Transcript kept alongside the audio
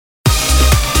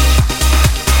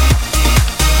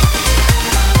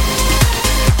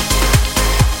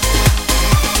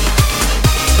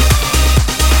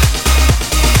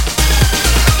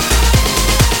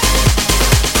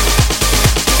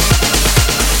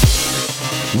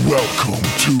Welcome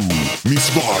to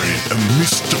Miss Varg and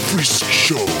Mr. Frisk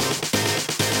Show.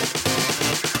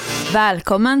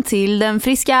 Välkommen till den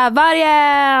friska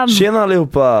vargen! Tjena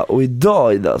allihopa, och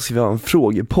idag ska vi ha en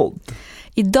frågepodd.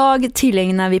 Idag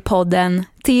tillägnar vi podden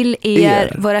till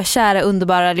er, våra kära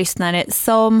underbara lyssnare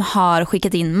som har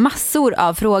skickat in massor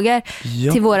av frågor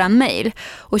till våran mail.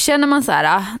 Och känner man så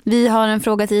här, vi har en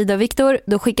fråga till Ida och Viktor,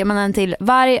 då skickar man den till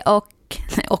varg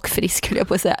och frisk, skulle jag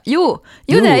på att säga. Jo,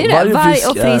 det är ju det.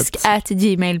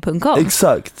 vargochfrisk@gmail.com.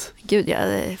 Exakt. Gud, jag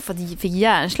fick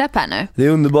hjärnsläpp här nu. Det är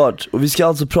underbart. Och vi ska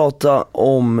alltså prata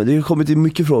om, det har kommit in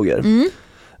mycket frågor.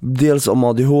 Dels om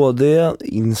ADHD,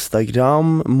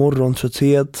 Instagram,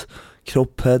 morgontrötthet,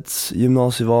 kropphets,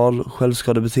 gymnasieval,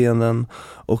 självskadebeteenden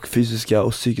och fysiska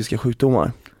och psykiska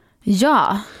sjukdomar.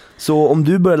 Ja. Så om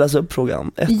du börjar läsa upp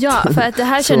frågan 1. Ja, för att det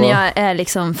här känner jag är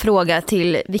liksom fråga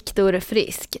till Viktor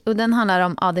Frisk. Och den handlar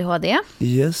om ADHD.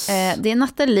 Yes. Det är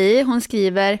Nathalie, hon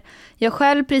skriver: jag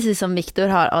själv, precis som Viktor,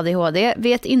 har ADHD.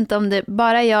 Vet inte om det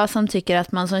bara är jag som tycker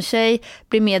att man som tjej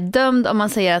blir mer dömd om man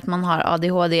säger att man har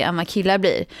ADHD än vad killar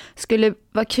blir. Skulle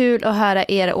vara kul att höra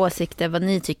era åsikter, vad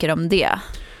ni tycker om det.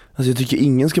 Alltså jag tycker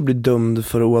ingen ska bli dömd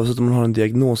för oavsett om man har en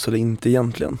diagnos eller inte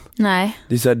egentligen. Nej.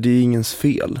 Det är så här, det är ingens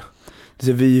fel.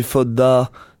 Vi är födda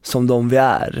som de vi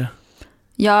är.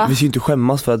 Ja. Vi ska inte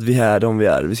skämmas för att vi är de vi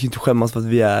är. Vi ska inte skämmas för att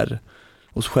vi är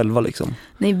oss själva liksom.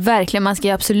 Nej, verkligen, man ska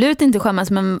ju absolut inte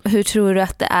skämmas. Men hur tror du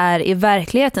att det är i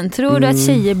verkligheten? Tror du att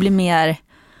tjejer blir mer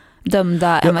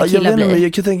dömda än vad killar blir?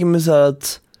 Jag kan tänka mig så här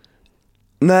att,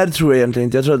 nej, det tror jag egentligen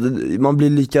inte. Jag tror att man blir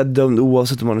lika dömd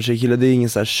oavsett om man är tjej eller kille. Det är ingen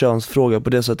så här könsfråga på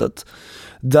det sättet.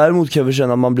 Däremot kan jag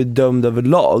känna att man blir dömd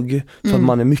överlag för att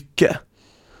man är mycket.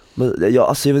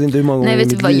 Jag vet inte hur många gånger. Nej, vet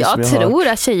du vad jag tror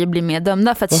att tjejer blir mer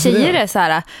dömda. För att varför tjejer är så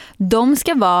här, de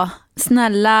ska vara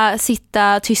snälla,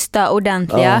 sitta, tysta,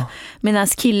 ordentliga. Medan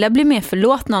killar blir mer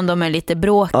förlåtna om de är lite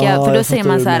bråkiga. För då säger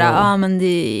man så här, men det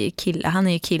är kille, han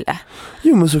är ju kille.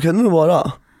 Jo, men så kan det nog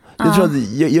vara. Jag tror att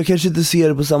jag kanske inte ser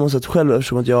det på samma sätt själv,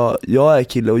 eftersom att jag är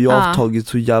kille och jag har tagit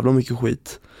så jävla mycket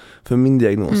skit för min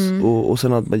diagnos. Och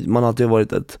sen att man alltid har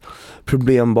varit ett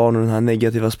problembarn och den här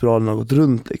negativa spiralen har gått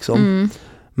runt liksom.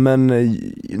 Men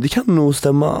det kan nog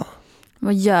stämma.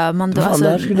 Vad gör man då? Det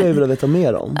här skulle jag vilja veta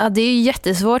mer om. Ja, det är ju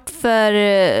jättesvårt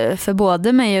för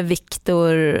både mig och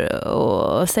Viktor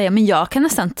att säga. Men jag kan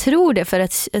nästan tro det. För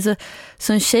att alltså,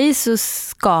 som tjej så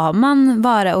ska man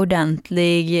vara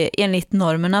ordentlig enligt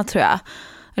normerna, tror jag.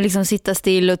 Liksom sitta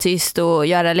still och tyst och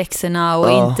göra läxorna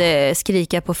och inte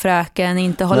skrika på fröken,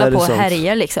 inte hålla på och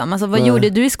härja liksom. Alltså, vad gjorde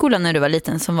du i skolan när du var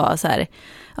liten som var så här,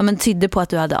 men tydde på att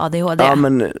du hade ADHD? Ja,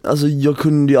 men alltså jag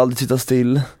kunde ju aldrig sitta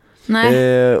still.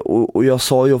 Nej. Och jag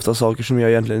sa ju ofta saker som jag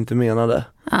egentligen inte menade.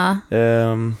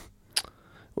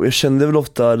 Och jag kände väl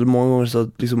ofta många gånger så att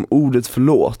liksom ordet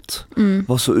förlåt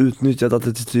var så utnyttjat att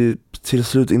det till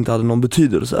slut inte hade någon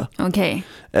betydelse. Okej.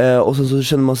 Och sen så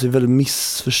kände man sig väldigt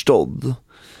missförstådd.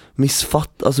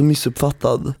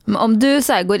 Missuppfattad. Men om du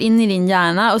så här går in i din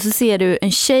hjärna och så ser du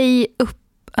en tjej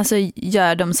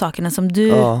gör de sakerna som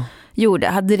du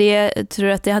gjorde, tror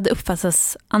du att det hade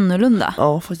uppfattats annorlunda?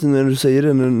 Ja, faktiskt när du säger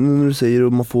det, när du säger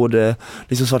och man får det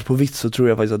liksom svart på vitt, så tror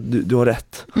jag faktiskt att du har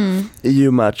rätt. I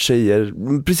och med att tjejer,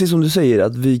 precis som du säger,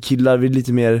 att vi killar, vi är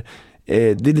lite mer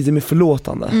det är lite mer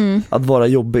förlåtande att vara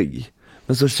jobbig.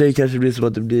 Men så tjej kanske blir så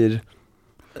att det blir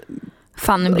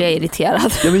fan, nu blir jag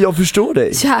irriterad. Ja, men jag förstår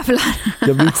dig. Jävlar.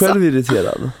 Jag blir själv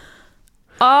irriterad.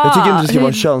 Jag tycker inte det ska vara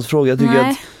en könsfråga. Jag tycker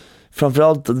att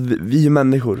framförallt att vi är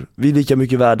människor. Vi är lika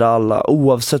mycket värda alla,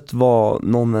 oavsett vad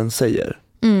någon än säger.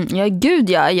 Ja, gud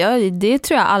ja, det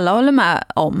tror jag alla håller med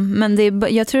om. Men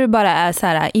jag tror det bara är så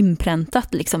här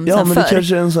inpräntat liksom. Ja, men det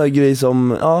kanske är en sån här grej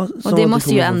som och det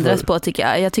måste ju ändras på, tycker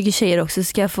jag. Jag tycker tjejer också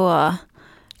ska få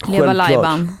leva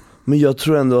lajban. Men jag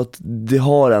tror ändå att det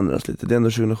har ändrats lite. Det är ändå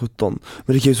 2017.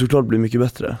 Men det kan ju såklart bli mycket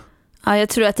bättre. Ja, jag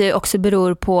tror att det också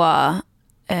beror på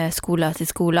skola till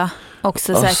skola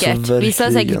också, säkert. Verkligen. Vissa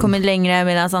har säkert kommit längre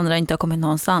medan andra inte har kommit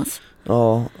någonstans.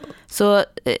 Ja. Så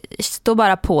stå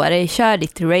bara på dig, kör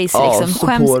ditt race liksom.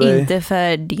 Skäms inte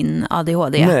för din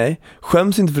ADHD. Nej,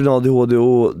 skäms inte för din ADHD.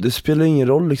 Och det spelar ingen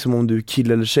roll liksom om du är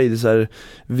kille eller tjej. Det är så här,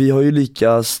 vi har ju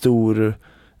lika stor,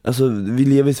 alltså vi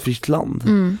lever i ett fritt land.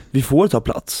 Vi får ta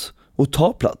plats. Och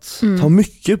ta plats, ta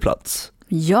mycket plats.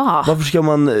 Ja.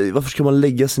 Varför ska man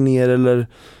lägga sig ner eller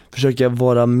försöka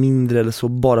vara mindre eller så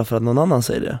bara för att någon annan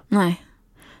säger det? Nej,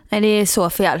 det är så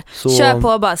fel. Kör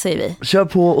på bara, säger vi. Kör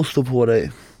på och stå på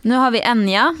dig. Nu har vi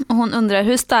Enya och hon undrar: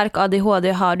 hur stark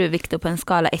ADHD har du, Viktor, på en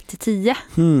skala 1-10?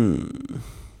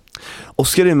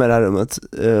 Oskar är med i det här rummet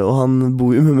och han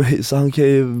bor ju med mig, så han kan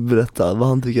ju berätta vad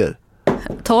han tycker.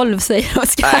 12 säger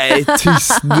Oskar. Nej,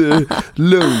 tyst du.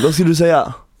 Lugn, vad ska du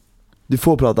säga? Du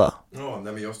får prata. Ja,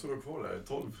 nej men jag står kvar där,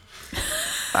 12.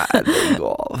 Nej, lägg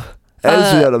av. Är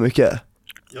det så jävla mycket?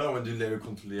 Ja, men du lär ju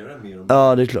kontrollera mer och mer.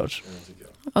 Ja, det är klart.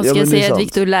 Oskar men det är säger att sant.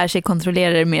 Viktor lär sig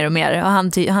kontrollera det mer och mer. Och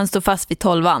han står fast vid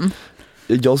 12an.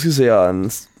 Jag skulle säga en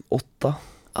 8.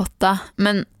 8.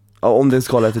 Men Ja, om det är en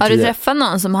skala 1 till 10. har du träffat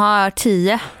någon som har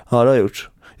 10? Ja, det har jag gjort.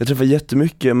 Jag träffar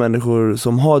jättemycket människor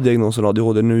som har diagnosen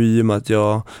ADHD nu i och med att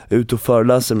jag är ute och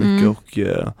föreläser mycket och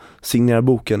signerar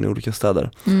boken i olika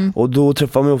städer. Och då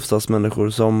träffar man oftast människor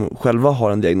som själva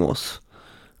har en diagnos.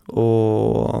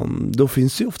 Och då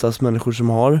finns det ju oftast människor som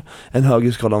har en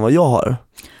högre skala än vad jag har.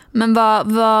 Men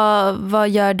vad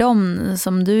gör de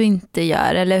som du inte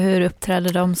gör? Eller hur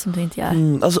uppträder de som du inte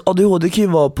gör? Alltså ADHD kan ju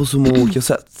vara på så många olika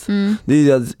sätt. Det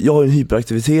är att jag har en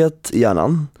hyperaktivitet i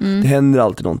hjärnan. Det händer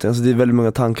alltid någonting, alltså det är väldigt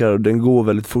många tankar och den går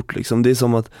väldigt fort liksom. Det är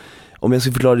som att, om jag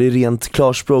ska förklara det i rent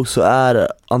klarspråk, så är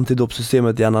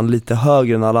antidopsystemet i hjärnan lite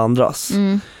högre än alla andras.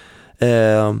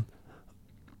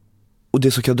 Och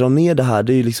det som kan dra ner det här,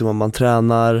 det är ju liksom att man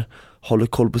tränar, håller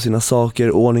koll på sina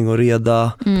saker, ordning och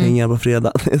reda, pengar på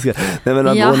fredag. Nej men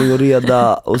att ordning och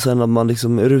reda, och sen att man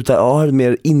liksom har ett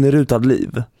mer inrutad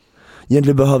liv.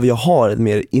 Egentligen behöver jag ha ett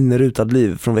mer inrutad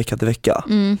liv från vecka till vecka.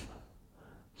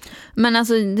 Men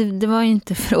alltså det var ju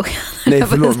inte frågan. Nej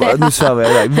förlåt, nu svävar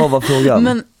jag iväg. Vad var frågan?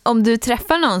 Men om du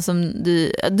träffar någon som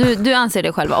du anser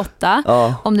dig själv 8.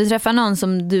 Ja. Om du träffar någon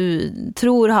som du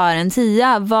tror har en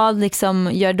 10, vad liksom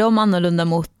gör de annorlunda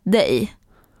mot dig?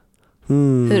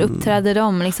 Hur uppträder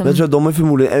de liksom? Jag tror att de är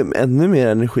förmodligen ännu mer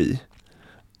energi.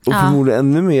 Och förmodligen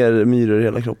ännu mer myror i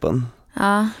hela kroppen.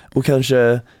 Ja. Och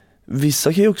kanske,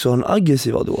 vissa kan ju också ha en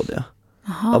aggressiv ADHD.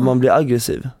 Att man blir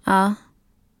aggressiv. Ja.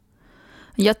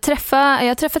 Jag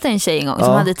har träffat en tjej en gång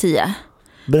som hade 10.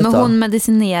 Berätta. Men hon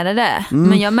medicinerade.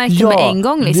 Men jag märkte med en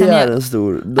gång liksom, det är en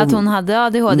stor, att hon hade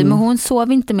ADHD. Men hon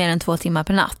sov inte mer än 2 timmar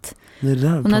per natt.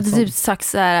 Hon hade typ sagt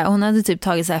så här, hon hade typ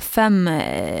tagit så här 5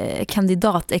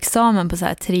 kandidatexamen på så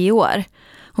här 3 år.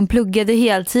 Hon pluggade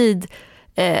heltid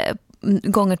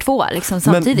gånger 2 liksom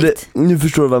samtidigt. Men nu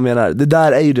förstår du vad jag menar. Det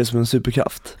där är ju det som en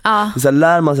superkraft. Ja. Så här,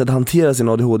 lär man sig att hantera sin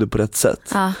ADHD på rätt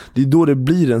sätt. Det är då det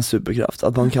blir en superkraft.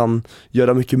 Att man kan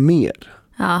göra mycket mer.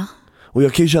 Ja. Och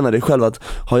jag kan ju känna det själv, att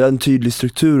har jag en tydlig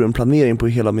struktur, en planering på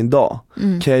hela min dag,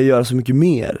 kan jag göra så mycket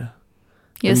mer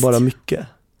än bara mycket.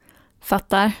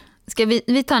 Fattar. Ska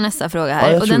vi tar nästa fråga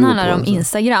här, och den handlar om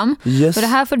Instagram. Yes. Och det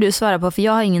här får du svara på, för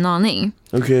jag har ingen aning.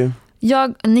 Okej.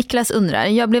 Niklas undrar,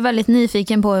 jag blev väldigt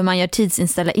nyfiken på hur man gör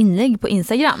tidsinställda inlägg på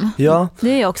Instagram. Ja. Det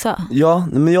är jag också. Ja,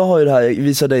 men jag har ju det här, jag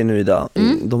visar dig nu idag.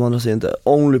 De andra säger inte,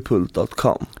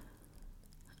 onlypult.com.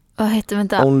 Vad heter,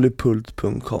 vänta?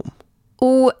 Onlypult.com.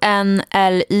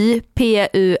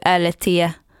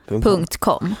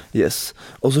 onlypult.com. Yes.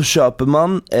 Och så köper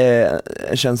man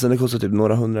tjänsten, det kostar typ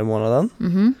några 100 i månaden.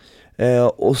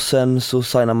 Och sen så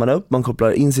signar man upp, man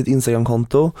kopplar in sitt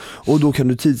Instagram-konto, och då kan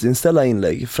du tidsinställa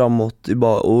inlägg framåt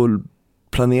och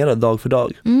planera dag för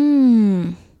dag.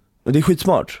 Och det är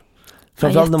skitsmart.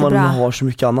 Framförallt när man har så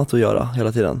mycket annat att göra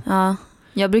hela tiden. Ja,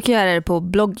 jag brukar göra det på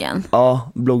bloggen.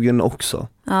 Ja, bloggen också.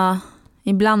 Ja,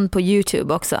 ibland på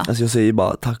YouTube också. Alltså jag säger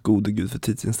bara tack gode gud för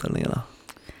tidsinställningarna.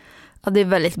 Ja, det är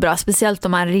väldigt bra, speciellt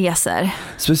om man reser.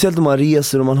 Speciellt om man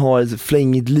reser och man har ett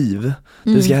flängigt liv.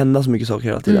 Det ska hända så mycket saker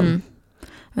hela tiden.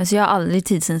 Men så jag har aldrig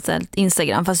tidsinställt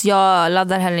Instagram, fast jag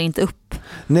laddar heller inte upp.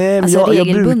 Nej, men alltså jag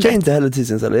brukar inte heller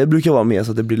tidsinställa. Jag brukar vara med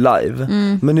så att det blir live.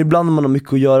 Men ibland när man har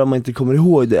mycket att göra och man inte kommer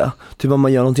ihåg det, typ om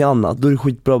man gör någonting annat, då är det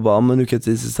skitbra bara, men nu kan jag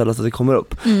tidsinställa så att det kommer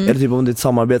upp. Eller typ om det är ett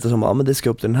samarbete som bara, men det ska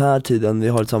upp den här tiden, vi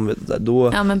har ett samarbete där, då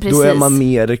är man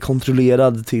mer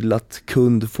kontrollerad till att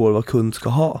kund får vad kund ska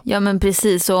ha. Ja men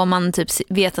precis, så om man typ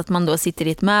vet att man då sitter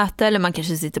i ett möte, eller man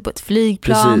kanske sitter på ett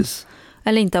flygplan. Precis.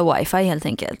 Eller inte har wifi helt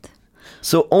enkelt.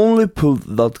 Så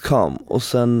onlypult.com, och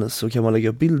sen så kan man lägga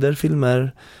upp bilder,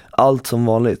 filmer, allt som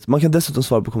vanligt. Man kan dessutom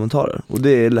svara på kommentarer, och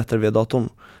det är lättare via datorn.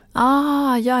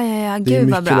 Ja, Gud vad bra. Det är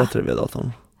mycket lättare via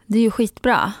datorn. Det är ju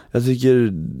skitbra. Jag tycker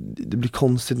det blir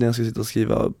konstigt när jag ska sitta och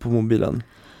skriva på mobilen.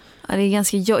 Ja, det är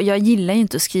ganska, jag gillar ju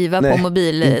inte att skriva på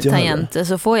mobiltangenter,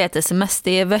 så får jag ett sms,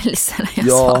 det är väldigt sällan jag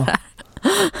svarar.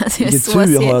 Alltså, vilken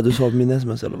tur jag har att du svarar på min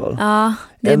sms i alla fall. Ja,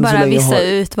 det är bara vissa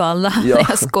utvalda. Ja.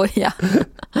 Jag skojar.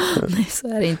 Nej, så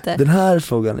är det inte. Den här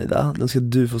frågan, Ida, den ska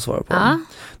du få svara på.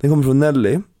 Den kommer från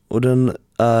Nelly, och den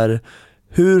är: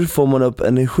 hur får man upp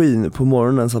energin på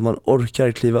morgonen så att man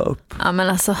orkar kliva upp? Ja, men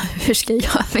alltså, hur ska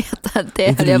jag veta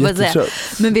det?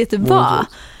 Men vet du vad?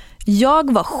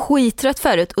 Jag var skittrött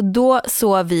förut, och då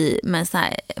sov vi med såna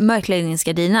här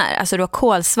mörkläggningsgardiner. Alltså det var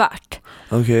kolsvart.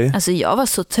 Okay. Alltså jag var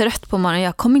så trött på morgonen,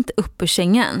 jag kom inte upp ur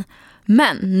sängen.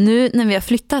 Men nu när vi har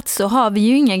flyttat så har vi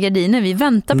ju inga gardiner. Vi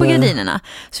väntar på gardinerna.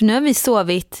 Så nu har vi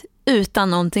sovit utan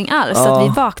någonting alls. Så att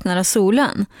vi vaknar av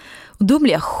solen. Och då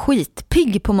blir jag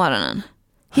skitpigg på morgonen.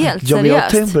 Helt seriöst. Men jag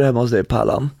tänkte på det hemma hos dig,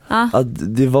 Pärlan.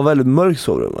 Att det var väldigt mörkt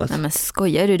sovrummet. Nej men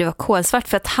skojar du, det var kolsvart.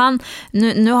 För att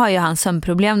nu har ju han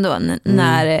sömnproblem då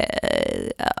när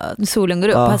solen går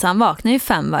upp. Alltså han vaknar ju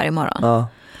 5 varje morgon.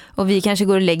 Och vi kanske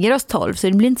går och lägger oss 12, så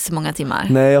det blir inte så många timmar.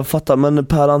 Nej, jag fattar. Men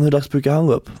Pärlan, hur dags brukar han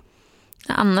gå upp?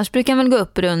 Annars brukar han väl gå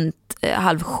upp runt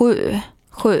 6:30.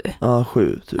 7. Ja,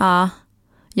 7 typ. Ja,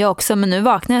 jag också. Men nu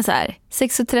vaknar jag så här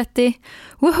 6:30.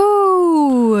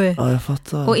 Woho! Ja, jag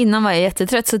fattar. Och innan var jag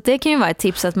jättetrött. Så det kan ju vara ett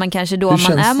tips att man kanske då hur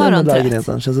man är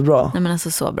morgontrött. Känns det bra? Nej men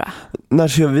alltså så bra. När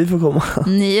ska vi få komma?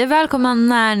 Ni är välkomna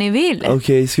när ni vill.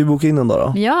 Okej, ska vi boka in den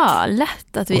då? Ja,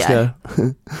 lätt att vi gör.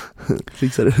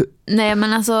 Fixar du? Nej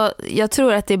men alltså jag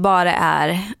tror att det bara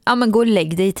är men gå och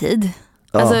lägg dig i tid.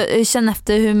 Alltså känn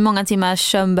efter hur många timmar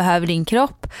sömn behöver din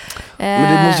kropp.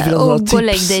 Men det måste finnas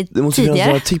några tips. Det måste tidigare. finnas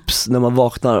några tips när man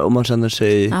vaknar och man känner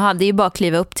sig. Jaha, det är ju bara att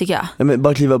kliva upp tycker jag. Ja, men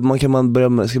bara kliva upp, ska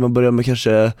man börja med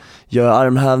kanske göra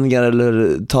armhävningar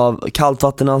eller ta kallt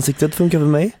vatten i ansiktet, funkar för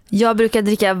mig. Jag brukar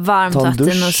dricka varmt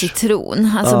vatten och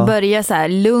citron. Alltså börja så här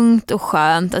lugnt och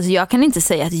skönt. Alltså jag kan inte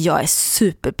säga att jag är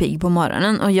superpigg på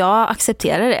morgonen. Och jag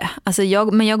accepterar det. Alltså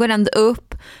men jag går ändå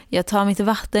upp. Jag tar mitt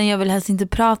vatten. Jag vill helst inte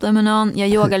prata med någon. Jag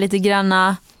yogar lite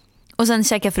granna. Och sen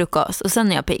käkar frukost. Och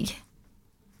sen är jag pigg.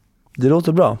 Det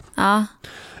låter bra. Ja.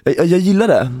 Jag gillar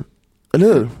det.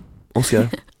 Eller hur, Oskar?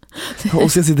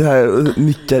 Oskar sitter här och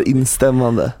nickar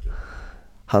instämmande.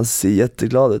 Han ser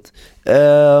jätteglad ut.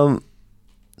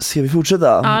 Ska vi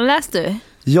fortsätta? Ja, läs du.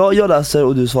 Ja, jag läser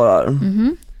och du svarar.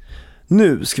 Mm-hmm.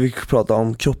 Nu ska vi prata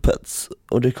om kropphets.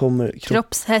 Och det kommer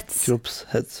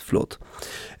kroppshets, förlåt.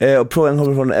 Och frågan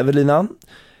kommer från Evelina.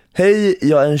 Hej,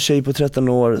 jag är en tjej på 13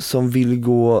 år som vill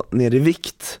gå ner i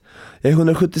vikt. Jag är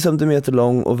 170 cm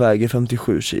lång och väger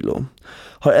 57 kilo.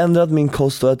 Har ändrat min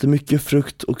kost och äter mycket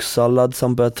frukt och sallad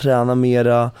samt börjat träna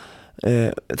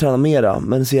mera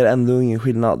men ser ändå ingen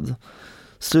skillnad.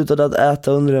 Slutade att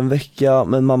äta under en vecka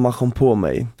men mamma kom på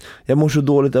mig. Jag mår så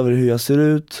dåligt över hur jag ser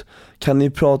ut. Kan ni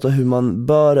prata hur man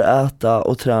bör äta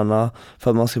och träna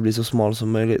för att man ska bli så smal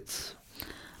som möjligt?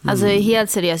 Alltså helt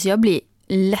seriöst, jag blir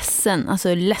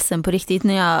ledsen på riktigt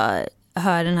när jag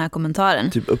hör den här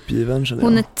kommentaren. Typ uppgiven känner jag.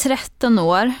 Hon är 13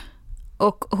 år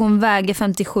och hon väger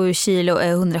 57 kilo och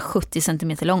är 170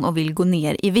 cm lång och vill gå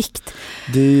ner i vikt.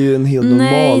 Det är ju en helt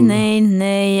normal.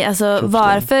 Nej. Alltså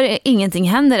varför ingenting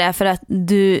händer är för att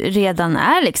du redan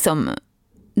är liksom,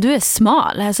 du är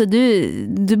smal. Alltså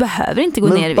du behöver inte gå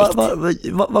ner i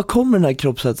vikt. Vad kommer den här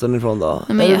kroppshetsen ifrån då?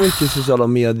 Är det mycket sociala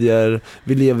medier?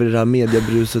 Vi lever i det här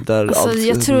mediebruset där alltså,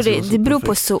 jag tror det beror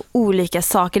på så olika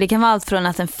saker. Det kan vara allt från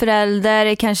att en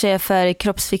förälder kanske är för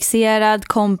kroppsfixerad,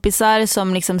 kompisar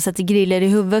som liksom sätter griller i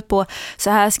huvudet på så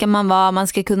här ska man vara, man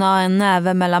ska kunna ha en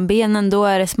näve mellan benen, då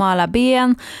är det smala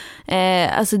ben.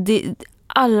 Alltså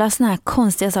alla såna här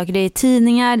konstiga saker. Det är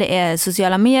tidningar, det är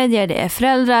sociala medier, det är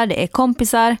föräldrar, det är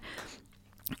kompisar.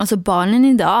 Alltså barnen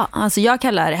idag, alltså jag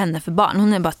kallar henne för barn.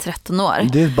 Hon är bara 13 år.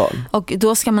 Det är ett barn. Och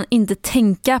då ska man inte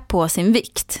tänka på sin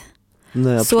vikt.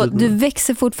 Nej, så du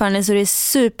växer fortfarande, så det är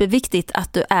superviktigt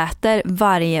att du äter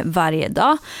varje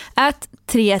dag. Ät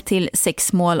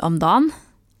 3-6 mål om dagen,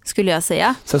 skulle jag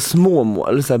säga. Så små mål,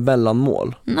 eller så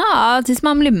mellanmål? Ja, tills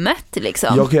man blir mätt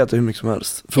liksom. Jag kan äta hur mycket som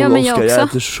helst. Från Oskar, jag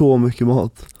äter så mycket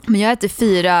mat. Men jag äter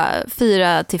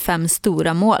 4-5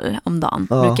 stora mål om dagen,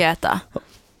 brukar jag äta.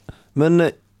 Men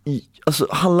alltså,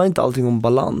 handlar inte allting om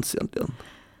balans egentligen?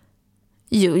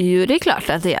 Jo, det är klart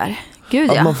att det är.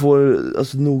 Gud, att man får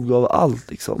alltså, nog av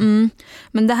allt liksom.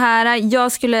 Men det här,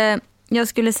 jag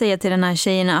skulle säga till den här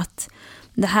tjejen att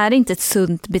det här är inte ett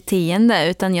sunt beteende,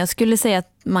 utan jag skulle säga att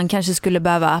man kanske skulle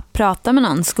behöva prata med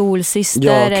någon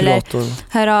skolsyster eller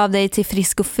höra av dig till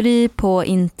Frisk och Fri på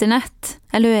internet.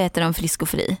 Eller hur heter de, Frisk och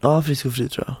Fri? Ja, Frisk och Fri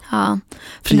tror jag. Ja,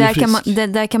 för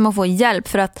där kan man få hjälp,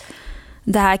 för att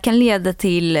det här kan leda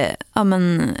till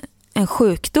en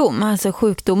sjukdom, alltså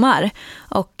sjukdomar.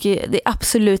 Och det är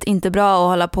absolut inte bra att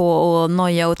hålla på och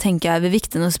noja och tänka över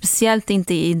vikten, och speciellt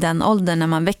inte i den åldern när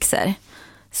man växer.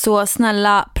 Så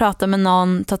snälla, prata med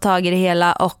någon, ta tag i det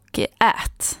hela och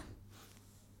ät.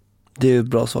 Det är ett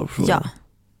bra svar på frågan. Ja.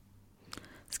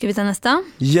 Ska vi ta nästa?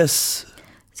 Yes.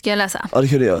 Ska jag läsa? Ja, det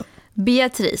kan du göra.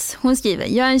 Beatrice, hon skriver: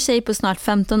 jag är en tjej på snart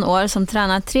 15 år som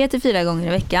tränar 3-4 gånger i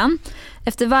veckan.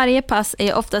 Efter varje pass är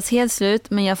jag oftast helt slut,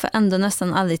 men jag får ändå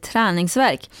nästan aldrig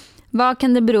träningsvärk. Vad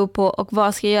kan det bero på och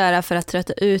vad ska jag göra för att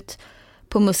trötta ut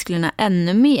på musklerna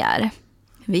ännu mer?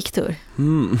 Viktor,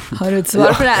 har du ett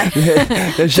svar på det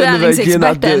här? Jag kände verkligen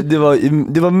att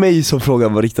det var mig som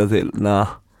frågan var riktad till. Nej,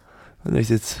 men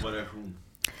riktigt. Variation.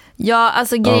 Ja,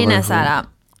 alltså grejen är så här.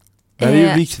 Det här är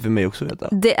ju viktigt för mig också att veta.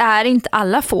 Det är inte,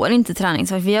 alla får inte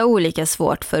träningsvärk. Vi har olika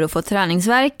svårt för att få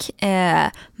träningsvärk.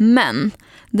 Men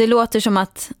det låter som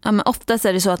att men oftast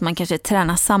är det så att man kanske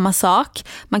tränar samma sak.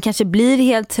 Man kanske blir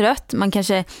helt trött. Man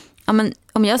kanske,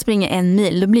 om jag springer 1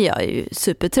 mil då blir jag ju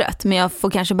supertrött. Men jag får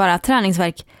kanske bara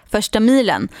träningsvärk första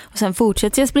milen. Och sen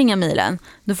fortsätter jag springa milen.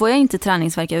 Då får jag inte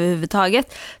träningsvärk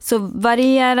överhuvudtaget. Så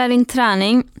varierar din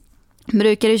träning.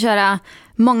 Brukar du köra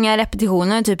många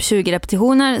repetitioner, typ 20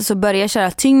 repetitioner, så börjar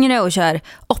köra tyngre och kör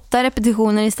 8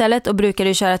 repetitioner istället. Och brukar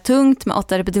du köra tungt med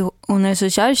 8 repetitioner så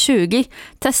kör 20.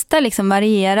 Testa liksom,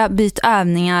 variera, byt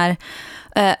övningar,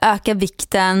 öka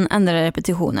vikten, ändra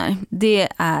repetitioner. Det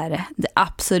är det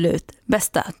absolut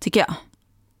bästa tycker jag.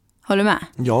 Håller du med?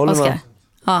 Jag håller Oscar? med.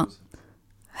 Ja,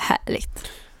 härligt.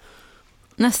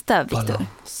 Nästa, Viktor.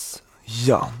 Balans.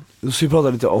 Ja, då ska vi prata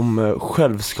lite om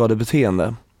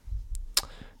självskadebeteende.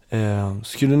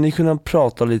 Skulle ni kunna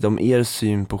prata lite om er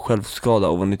syn på självskada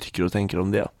och vad ni tycker och tänker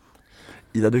om det?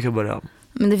 Ida, du kan börja.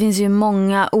 Men det finns ju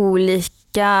många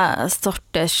olika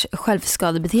sorters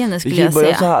självskadebeteende skulle jag säga.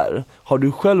 Vi kan börja så här. Har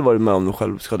du själv varit med om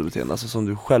självskadebeteende? Alltså som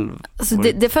du själv... Alltså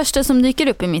det första som dyker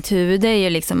upp i mitt huvud är ju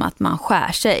liksom att man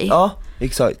skär sig. Ja,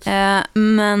 exakt.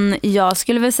 Men jag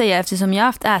skulle väl säga, eftersom jag har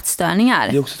haft ätstörningar,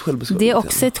 det är också ett självskadebeteende. Det är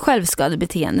också ett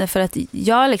självskadebeteende. För att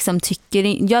jag liksom tyckte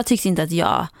inte att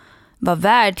jag var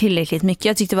värd tillräckligt mycket.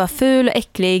 Jag tyckte jag var ful och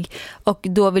äcklig och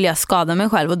då ville jag skada mig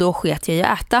själv och då sket jag i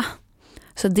att äta.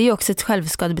 Så det är också ett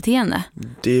självskadebeteende.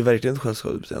 Det är verkligen ett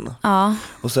självskadebeteende. Ja.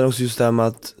 Och sen också just det här med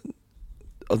att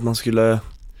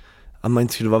man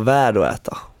inte skulle vara värd att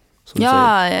äta.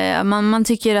 Ja, man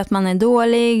tycker att man är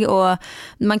dålig och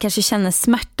man kanske känner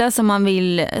smärta som man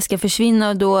vill ska försvinna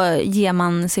och då ger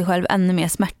man sig själv ännu mer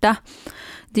smärta.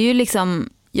 Det är ju liksom,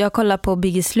 jag kollar på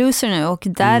Biggest Loser nu och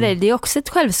där är det också ett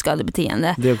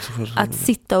självskadebeteende. Det är också självskadebeteende. Att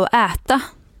sitta och äta.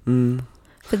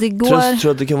 För det går... Tröst,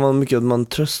 tror att det kan vara mycket att man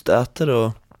tröstäter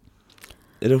och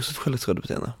är det också ett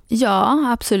självskadebeteende?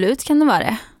 Ja, absolut kan det vara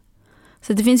det.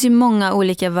 Så det finns ju många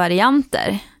olika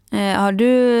varianter. Har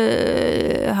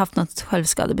du haft något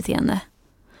självskadebeteende?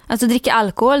 Alltså dricka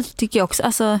alkohol tycker jag också.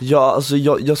 Alltså... Ja, alltså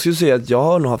jag skulle säga att jag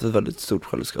har nog haft ett väldigt stort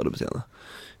självskadebeteende.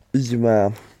 I och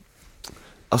med,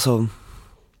 alltså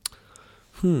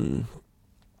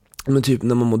men typ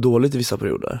när man mår dåligt i vissa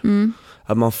perioder.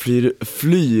 Att man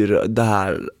flyr det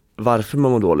här varför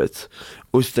man mår dåligt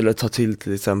och istället tar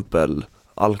till exempel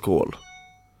alkohol.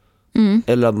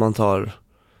 Eller att man tar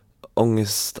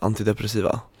ångest,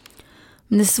 antidepressiva.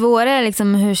 Men det svåra är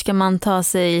liksom hur ska man ta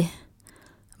sig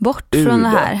bort från det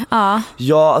här?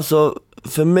 Ja, alltså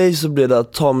för mig så blev det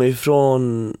att ta mig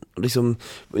ifrån liksom,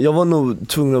 jag var nog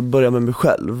tvungen att börja med mig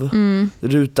själv.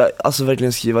 Ruta, alltså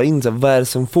verkligen skriva in så här, vad är det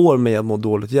som får mig att må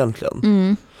dåligt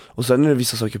egentligen? Och sen är det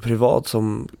vissa saker privat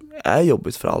som är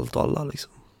jobbigt för allt och alla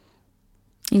liksom.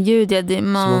 Gud, ja, så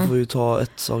man får ju ta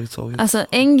ett sak i taget. Alltså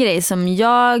en grej som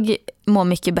jag mår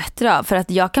mycket bättre av, för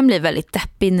att jag kan bli väldigt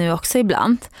deppig nu också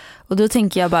ibland. Och då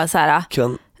tänker jag bara så här,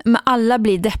 men alla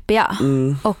blir deppiga.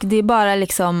 Och det är bara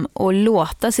liksom att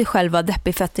låta sig själv vara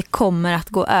deppig för att det kommer att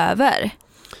gå över.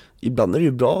 Ibland är det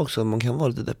ju bra också att man kan vara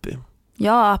lite deppig.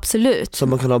 Ja, absolut. Så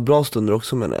man kan ha bra stunder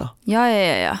också, menar jag.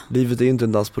 Ja. Livet är ju inte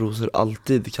en dans på rosor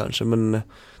alltid kanske, men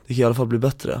det kan i alla fall bli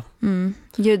bättre.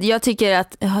 Gud, jag tycker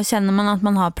att känner man att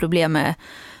man har problem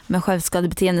med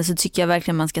självskadebeteende så tycker jag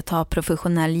verkligen man ska ta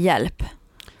professionell hjälp.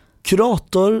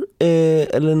 Kurator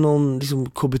eller någon liksom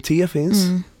KBT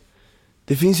finns.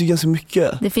 Det finns ju ganska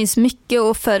mycket. Det finns mycket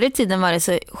och förr i tiden var det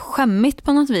så skämmigt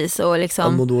på något vis och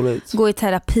liksom gå i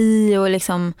terapi och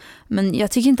liksom, men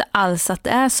jag tycker inte alls att det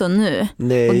är så nu.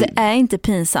 Nej. Och det är inte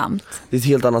pinsamt. Det är ett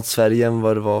helt annat Sverige än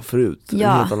vad det var förut. En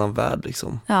helt annan värld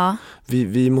liksom. Ja.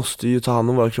 Vi måste ju ta hand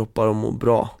om våra kroppar och må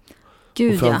bra.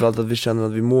 Gud, och framförallt att vi känner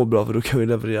att vi mår bra, för då kan vi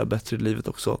leverera bättre i livet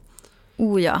också.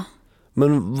 Ja.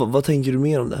 Men vad tänker du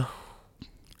mer om det?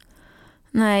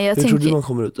 Nej, jag tror du man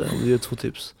kommer ut där, om du ger 2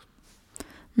 tips.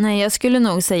 Nej, jag skulle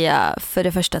nog säga för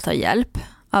det första ta hjälp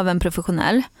av en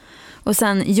professionell. Och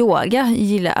sen yoga,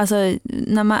 alltså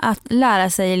när man att lära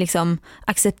sig liksom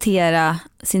acceptera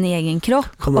sin egen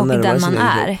kropp och den man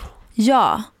är.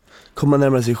 Ja. Kommer man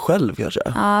närmare sig själv kanske?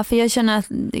 Ja, för jag känner att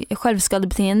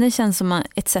självskadebeteende känns som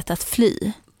ett sätt att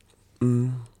fly.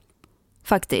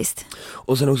 Faktiskt.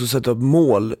 Och sen också sätta upp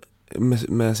mål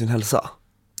med sin hälsa.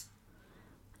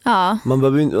 Ja. Man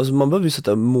behöver ju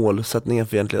sätta målsättningar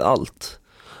för egentligen allt.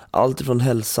 allt ifrån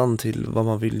hälsan till vad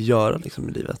man vill göra liksom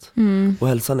i livet. Och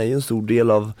hälsan är ju en stor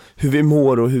del av hur vi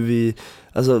mår och hur vi,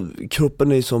 alltså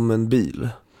kroppen är ju som en bil.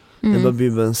 Den behöver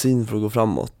ju bensin för att gå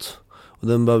framåt. Och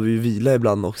den behöver ju vila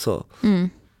ibland också.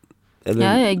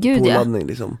 Eller påladdning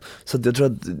liksom. Så att jag tror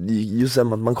att just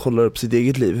att man kollar upp sitt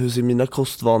eget liv. Hur ser mina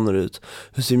kostvanor ut?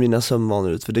 Hur ser mina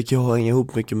sömnvanor ut? För det kan ju hänga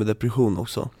ihop mycket med depression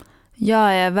också.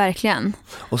 Ja, verkligen.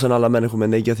 Och sen alla människor med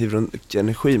negativ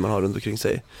energi man har runt omkring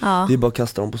sig. Ja. Det är bara att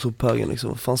kasta dem på sophögen liksom.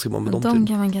 Vad fan ska man med dem till? De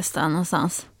kan man kasta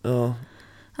någonstans. Ja.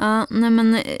 Ja, nej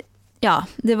men... Ja,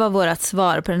 det var vårat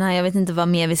svar på den här. Jag vet inte vad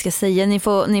mer vi ska säga. Ni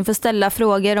får ställa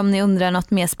frågor om ni undrar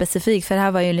något mer specifikt. För det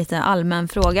här var ju lite allmän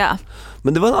fråga.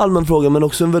 Men det var en allmän fråga, men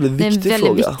också en väldigt viktig fråga. Det är en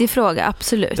väldigt viktig fråga,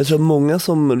 absolut. Jag tror att många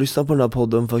som lyssnar på den här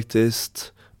podden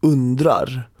faktiskt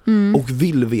undrar och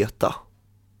vill veta.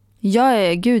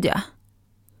 Ja, gud ja.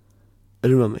 Är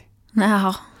du med mig?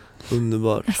 Jaha.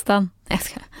 Underbar. Nästan.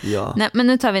 Ja. Nej, men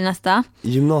nu tar vi nästa.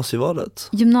 Gymnasievalet.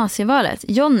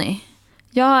 Johnny.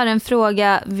 Jag har en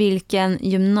fråga, vilken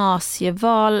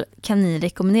gymnasieval kan ni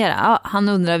rekommendera? Ja, han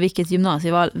undrar vilket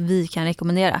gymnasieval vi kan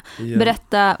rekommendera. Ja.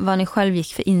 Berätta vad ni själv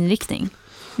gick för inriktning.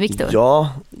 Viktor?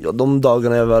 Ja, de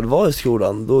dagarna jag väl var i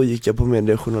skolan, då gick jag på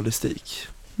mediejournalistik.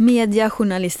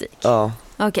 Mediejournalistik? Ja.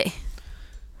 Okej.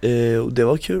 Och det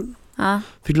var kul. Ja.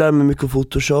 Fick lära mig mycket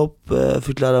Photoshop,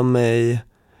 fick lära mig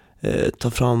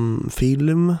ta fram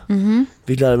film.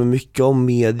 Fick lära mig mycket om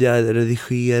media,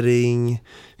 redigering.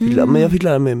 Men jag fick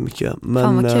lära mig mycket. Men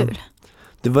fan vad kul.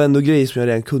 Det var ändå grejer som jag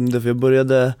redan kunde. För jag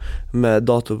började med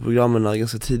datorprogrammen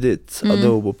ganska tidigt.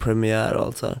 Adobe och Premiere och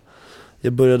allt så här.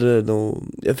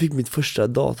 Jag fick mitt första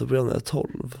datorprogram när jag var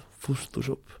 12.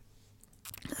 Photoshop.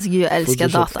 Alltså gud, jag älskar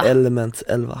Photoshop data. Elements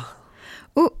 11.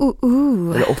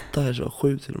 Eller 8 kanske,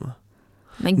 7 till och med.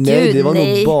 Men gud, nej, det var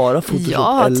nog bara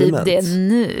Photoshop Elements. Ja, typ det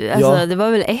nu. Alltså, det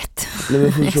var väl ett. Nej,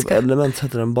 men Photoshop Elements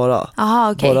hette den bara.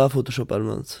 Aha, okay. Bara Photoshop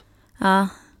Elements. Ja.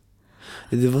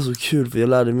 Det var så kul för jag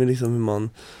lärde mig liksom hur man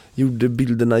gjorde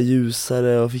bilderna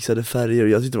ljusare och fixade färger. Och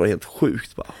jag tyckte det var helt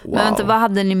sjukt. Bara, wow. Men vänta, vad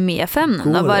hade ni med för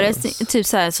ämnen då? Var det typ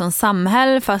så här som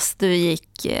samhäll fast du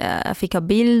fick ha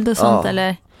bild och sånt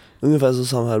eller? Ungefär som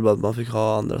samhäll, bara att man fick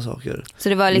ha andra saker. Så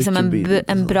det var liksom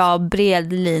en bra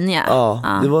bred linje?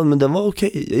 Ja. Men den var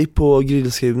okej. Jag gick på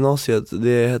Grillska gymnasiet.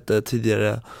 Det hette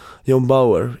tidigare John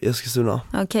Bauer i Eskilstuna.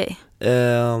 Okej.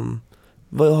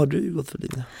 Vad har du gått för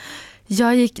linje?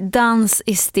 Jag gick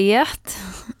dansestet,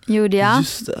 gjorde jag.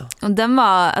 Just det. Och den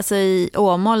var alltså i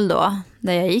Åmål då,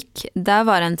 där jag gick. Där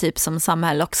var den typ som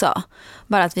samhäll också.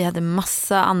 Bara att vi hade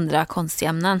massa andra konstiga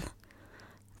ämnen.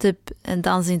 Typ,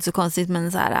 dans är inte så konstigt,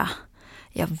 men så här,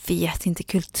 jag vet inte,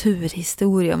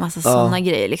 kulturhistoria och massa sådana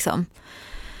grejer liksom.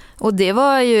 Och det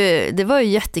var ju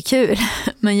jättekul.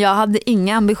 Men jag hade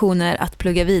inga ambitioner att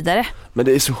plugga vidare. Men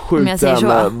det är så sjukt där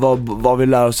med vad vi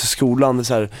lär oss i skolan.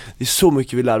 Det är så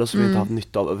mycket vi lär oss som vi inte haft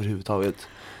nytta av överhuvudtaget.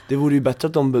 Det vore ju bättre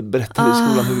att de berättade i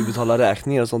skolan hur vi betalar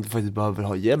räkningar och sånt vi faktiskt behöver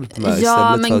ha hjälp med.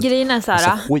 Ja, men grejen är så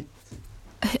här.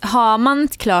 Har man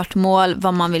ett klart mål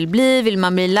vad man vill bli? Vill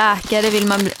man bli läkare? Vill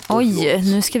man bli... Oj,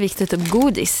 nu ska Victor ta upp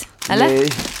godis. Eller? Nej,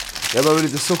 jag behöver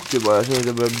lite socker bara. Jag känner att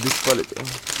jag börjar dippa lite.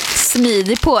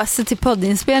 Smidig påse till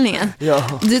poddinspelningen.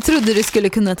 Ja. Du trodde du skulle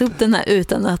kunna ta upp den här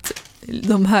utan att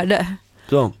de hörde.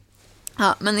 Ja.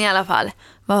 Ja, men i alla fall.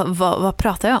 Vad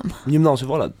pratar jag om?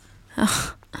 Gymnasievalet. Ja.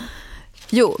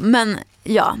 Jo, men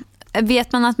ja.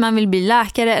 Vet man att man vill bli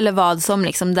läkare eller vad som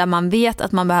liksom, där man vet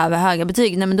att man behöver höga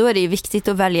betyg, nej, men då är det ju viktigt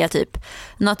att välja typ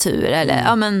natur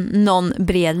eller någon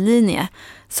bred linje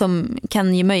som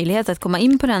kan ge möjlighet att komma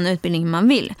in på den utbildningen man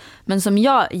vill. Men som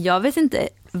jag vet inte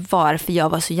varför jag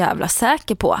var så jävla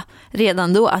säker på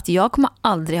redan då att jag kommer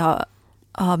aldrig ha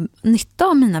nytta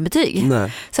av mina betyg.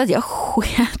 Nej. Så att jag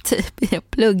sket typ i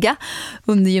att plugga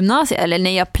under gymnasiet. Eller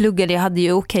när jag pluggade, jag hade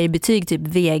ju okej betyg, typ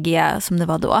VG som det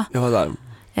var då. Jag var där.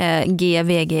 G,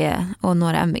 VG och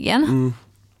några MVG.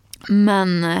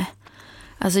 Men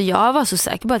alltså jag var så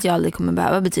säker på att jag aldrig kommer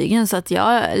behöva betygen, så att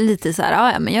jag lite så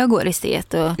här, men jag går i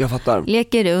estet och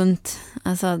leker runt.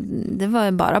 Alltså det var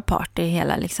ju bara party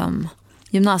hela liksom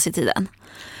gymnasietiden.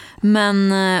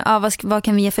 Men vad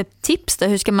kan vi ge för tips då?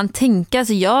 Hur ska man tänka?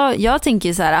 Alltså jag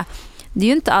tänker så här, det är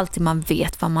ju inte alltid man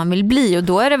vet vad man vill bli, och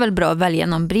då är det väl bra att välja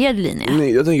någon bred linje.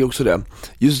 Nej, jag tänker också det.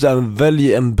 Just där,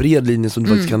 välj en bred linje som du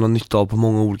faktiskt kan ha nytta av på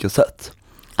många olika sätt.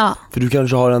 Ja. För du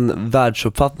kanske har en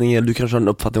världsuppfattning, eller du kanske har en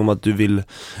uppfattning om att du vill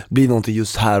bli någonting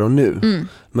just här och nu.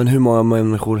 Men hur många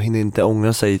människor hinner inte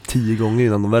ångra sig 10 gånger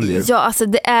innan de väljer? Ja, alltså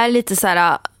det är lite så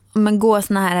här, om man går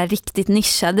såna här riktigt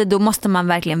nischade, då måste man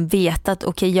verkligen veta att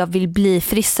okej, jag vill bli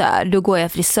frisör, då går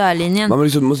jag frisörlinjen.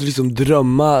 Man måste liksom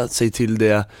drömma sig till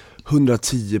det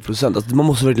 110%. Alltså, man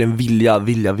måste verkligen vilja.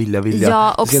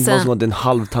 Ja, och det ska inte vara sen, som att det är en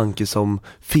halv tanke som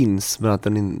finns men att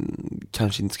den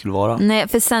kanske inte skulle vara. nej,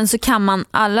 för sen så kan man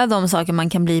alla de saker man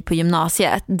kan bli på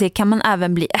gymnasiet, det kan man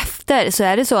även bli efter. Så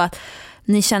är det så att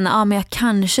ni känner, men jag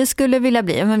kanske skulle vilja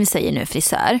bli, men vi säger nu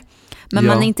frisör, men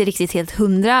man är inte riktigt helt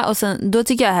 100, och sen, då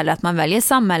tycker jag hellre att man väljer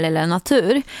samhälle eller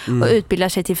natur och utbildar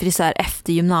sig till frisör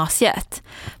efter gymnasiet.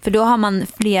 För då har man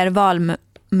fler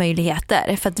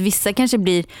valmöjligheter. För att vissa kanske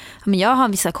blir, men jag har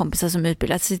vissa kompisar som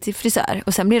utbildat sig till frisör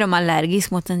och sen blir de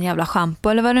allergisk mot en jävla shampoo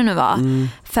eller vad det nu var,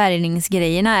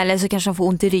 färgningsgrejerna, eller så kanske de får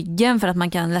ont i ryggen för att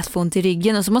man kan lätt få ont i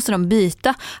ryggen och så måste de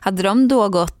byta. Hade de då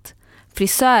gått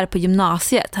frisör på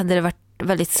gymnasiet hade det varit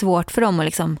väldigt svårt för dem att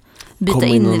liksom byta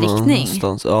inriktning.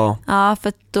 Ja,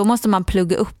 för då måste man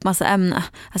plugga upp massa ämnen.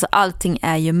 Alltså allting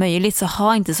är ju möjligt, så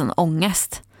ha inte sån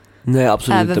ångest. Nej,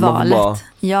 absolut över inte. valet. Man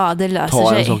ja, det löser sig.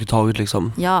 Ta en sak i taget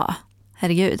liksom. Ja,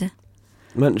 herregud.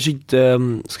 Men shit,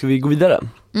 ska vi gå vidare?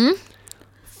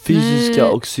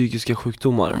 Fysiska och psykiska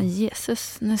sjukdomar.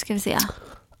 Jesus, nu ska vi se.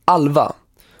 Alva,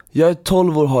 jag är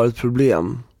 12 år och har ett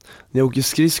problem. När jag åker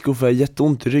skridskor får jag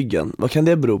jätteont i ryggen. Vad kan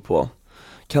det bero på?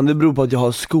 Kan det bero på att jag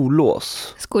har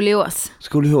skolios?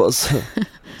 Skolios.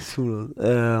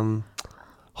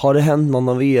 Har det hänt någon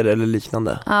av er eller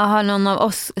liknande? Ja, har någon av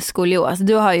oss skolios?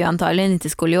 Du har ju antagligen inte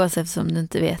skolios eftersom du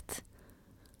inte vet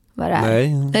vad det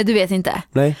är. Nej, du vet inte.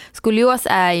 Nej. Skolios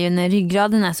är ju när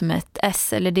ryggraden är som ett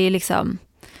S, eller det är liksom,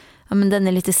 ja men den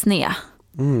är lite sned.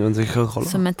 Jag kan kolla.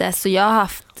 Som ett S, och jag har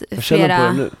haft jag flera.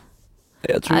 Känner på det nu.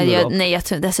 Jag tror jag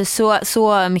tror det är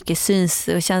så mycket syns.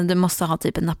 Jag känner att du måste ha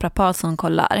typ en naprapat som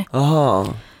kollar. Aha.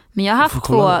 Men jag har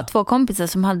haft två kompisar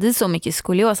som hade så mycket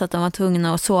skolios att de var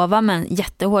tvungna att sova med en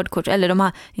jättehård korsett. Eller de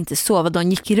har inte sovat, de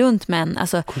gick runt med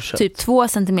en typ 2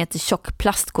 centimeter tjock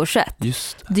plastkorsett.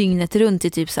 Dygnet runt i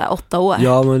typ så här 8 år.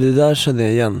 Ja, men det där kände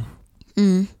jag igen.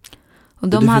 Och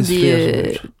de hade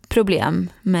ju problem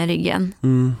med ryggen.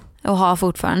 Och har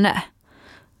fortfarande.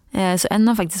 Så en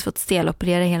har faktiskt fått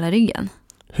steloperera hela ryggen.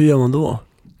 Hur gör man då?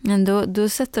 Men då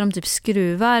sätter de typ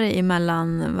skruvar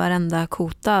emellan varenda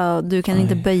kota och du kan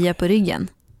inte böja på ryggen.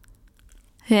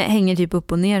 Hänger typ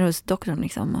upp och ner hos doktorn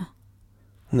liksom.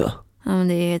 Ja. Ja, men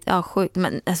det är sjukt.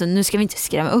 Men alltså, nu ska vi inte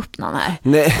skrämma upp någon här.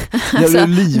 Nej, jag blir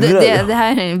livrädd. Det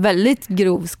här är en väldigt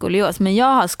grov skolios. Men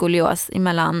jag har skolios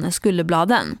emellan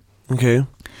skulderbladen. Okej.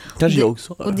 Kanske jag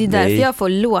också. Och det är därför jag får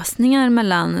låsningar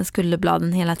mellan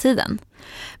skulderbladen hela tiden.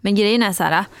 Men grejen är så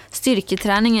här,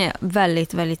 styrketräning är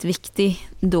väldigt, väldigt viktig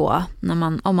då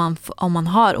när om man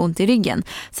har ont i ryggen.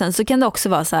 Sen så kan det också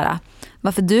vara så här,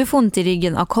 varför du får ont i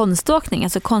ryggen av konståkning.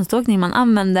 Alltså konståkning, man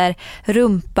använder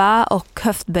rumpa och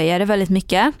höftböjare väldigt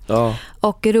mycket. Ja.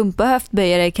 Och rumpa och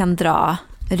höftböjare kan dra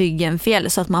ryggen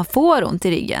fel så att man får ont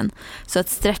i ryggen. Så att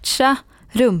stretcha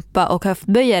rumpa och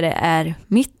höftböjare är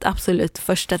mitt absolut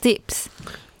första tips.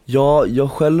 Ja,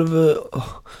 jag själv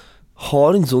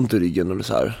har inte så ont i ryggen eller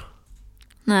så här.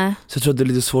 Nej. Så jag tror att det är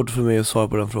lite svårt för mig att svara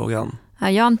på den frågan. Ja,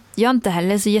 jag har inte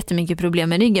heller så jättemycket problem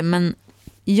med ryggen, men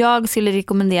jag skulle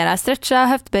rekommendera stretcha,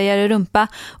 höftböjare, rumpa,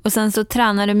 och sen så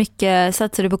tränar du mycket,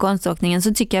 satsar du på konståkningen,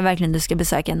 så tycker jag verkligen du ska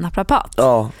besöka en naprapat.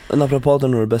 Ja, en naprapat är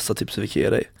nog det bästa tipset vi kan ge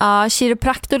dig. Ja,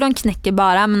 kiropraktor de knäcker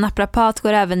bara, men naprapat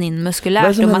går även in muskulärt och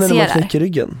masserar. Vad är det som händer när man knäcker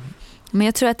ryggen? Men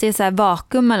jag tror att det är så här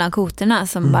vakuum mellan kotorna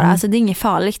som bara, alltså det är inget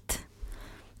farligt.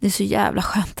 Det är så jävla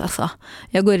skönt alltså.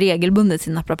 Jag går regelbundet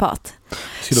till naprapat.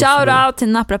 Shoutout till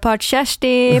naprapat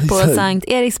Kersti på Sankt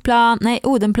Eriksplan. Nej,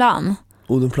 Odenplan.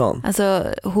 Alltså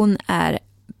hon är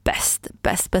bäst.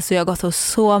 Och jag har gått hos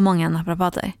så många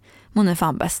naprapater. Hon är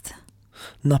fan bäst.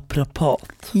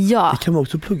 Naprapat? Ja. Det kan man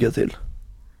också plugga till.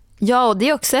 Ja, och det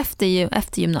är också efter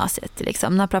gymnasiet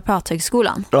liksom.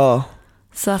 Naprapathögskolan. Ja.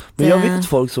 Så att, men jag vet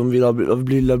folk som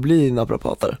vill bli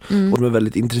naprapater. Och de är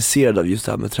väldigt intresserade av just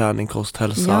det här med träning, kost,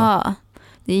 hälsa. Ja,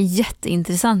 det är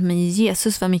jätteintressant. Men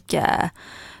Jesus, vad mycket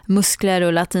muskler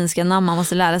och latinska namn man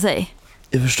måste lära sig.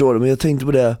 Jag förstår det, men jag tänkte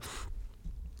på det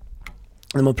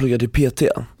när man pluggar till PT.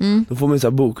 Då får man ju så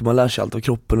här bok, man lär sig allt om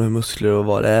kroppen och hur muskler och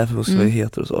vad det är för muskler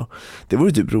heter och så. Det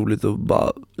vore typ roligt att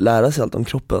bara lära sig allt om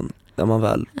kroppen när man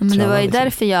väl men det var ju liksom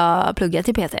därför jag pluggade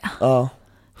till PT. Ja.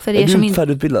 För är du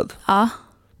färdigutbildad? Ja.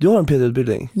 Du har en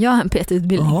PT-utbildning? Jag har en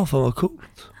PT-utbildning. Jaha, fan vad coolt.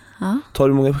 Ja. Tar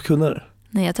du många kunder?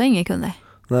 Nej, jag tar inga kunder.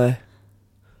 Nej.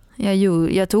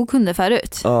 Jag tog kunder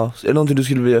förut. Ja, är det någonting du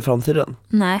skulle vilja i framtiden?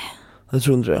 Nej. Jag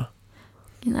tror inte det.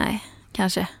 Nej,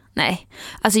 kanske. Nej.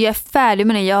 Alltså jag är färdig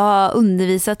med det. Jag har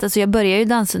undervisat, alltså jag började ju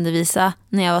dansundervisa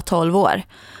när jag var 12 år.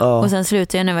 Och sen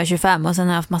slutade jag när jag var 25 och sen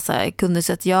har jag haft massa kunder,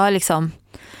 så att jag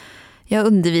har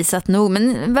undervisat nog,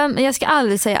 men jag ska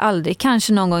aldrig säga aldrig,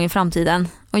 kanske någon gång i framtiden.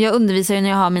 Och jag undervisar ju när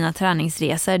jag har mina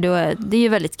träningsresor, det är ju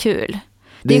väldigt kul.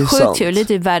 Det är sjukt sant. kul, det är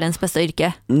typ världens bästa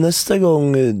yrke. Nästa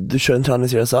gång du kör en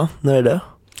träningsresa, när är det?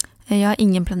 Jag har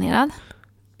ingen planerad.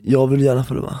 Jag vill gärna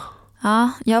följa med.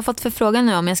 Ja, jag har fått förfrågan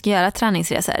nu om jag ska göra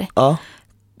träningsresor. Ja,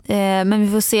 Men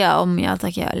vi får se om jag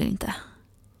tackar eller inte.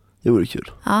 det vore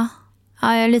kul. Ja,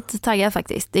 jag är lite taggad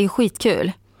faktiskt. Det är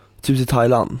skitkul. Typ till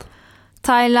Thailand.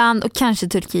 Thailand och kanske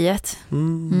Turkiet.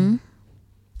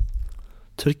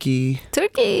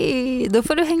 Turkiet. Då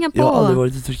får du hänga på. Jag har aldrig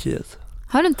varit i Turkiet.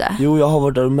 Har du inte? Jo, jag har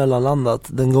varit där och mellanlandat.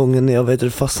 Den gången när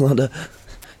jag fastnade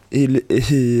i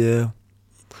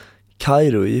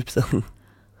Kairo i Egypten.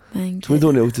 Men Kommer du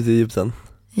ihåg när jag åkte till Egypten?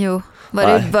 Jo.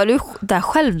 Var du där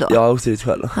själv då? Jag åkte dit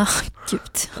själv. Gud.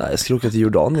 Nej, jag skulle åka till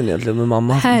Jordanien egentligen, men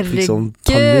mamma fick sån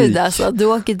Herregud panik. alltså, du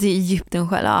åker till Egypten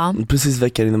själv. Ja. Precis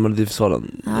veckan innan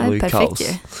Maldivsvalen. Ja, det var ju perfekt kaos.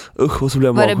 ju. Usch, och så blev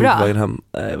jag Var det magsjuk bra? på vägen hem.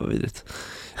 Nej, det var vidrigt.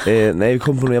 Nej, vi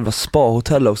kom på någon jävla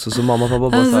spa-hotell också, så mamma och pappa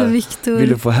bara Alltså såhär, Victor.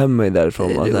 ville få hem mig därifrån.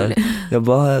 Det är roligt. Jag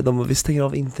bara, vi stänger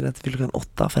av internet vid klockan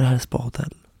 8 för det här är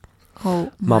spa-hotell. Oh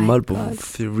Mamma höll på God. att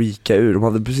freaka ur. De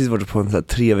hade precis varit på en sån här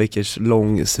 3 veckors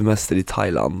lång semester i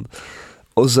Thailand.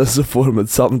 Och sen så får de ett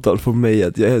samtal på mig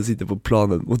att jag sitter på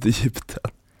planen mot Egypten.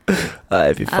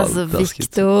 Nej, fy fan. Alltså taskigt.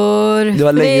 Victor. Det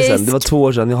var länge sedan, frisk. det var 2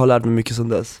 år sedan. Jag har lärt mig mycket sedan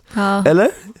dess. Ja,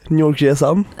 Eller? New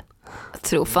York-resan? jag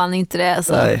tror fan inte det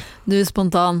alltså. Nej, Du är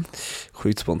spontan.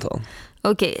 sjukt spontan.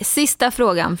 Okej, sista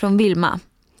frågan från Vilma.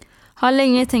 Har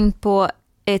länge tänkt på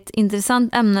ett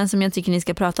intressant ämne som jag tycker ni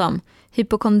ska prata om.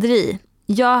 Hypokondri.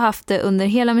 Jag har haft det under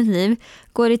hela mitt liv.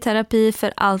 Går i terapi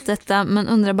för allt detta, men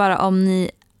undrar bara om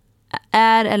ni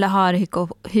är eller har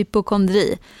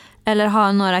hypokondri. Eller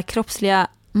har några kroppsliga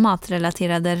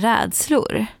matrelaterade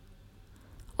rädslor.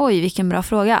 Oj, vilken bra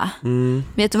fråga.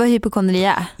 Vet du vad hypokondri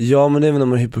är? Ja, men det är väl när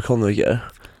man är hypokondriker.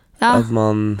 Ja. Att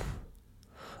man...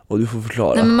 Och du får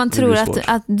förklara. Nej, men man Det tror blir att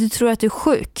svårt. du tror att du är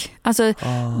sjuk. Alltså,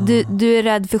 du är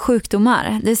rädd för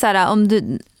sjukdomar. Det är så här, om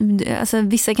alltså,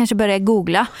 vissa kanske börjar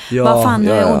googla. Vad fan, nu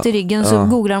har jag ont i ryggen. Och så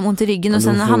googlar de ont i ryggen. Och Ja,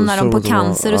 sen då hamnar de tror på de att de har-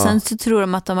 cancer. Och sen så tror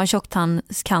de att de har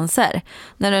tjocktarmscancer.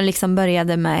 När de liksom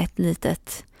började med ett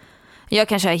litet... Jag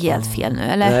kanske har helt fel nu,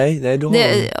 eller? Nej, du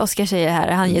har... Oskar säger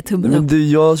här, han ger tummen Men upp.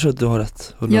 jag tror att du har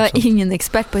rätt. 100%. Jag är ingen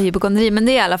expert på hypokondri, men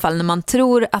det är i alla fall när man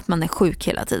tror att man är sjuk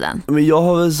hela tiden. Men jag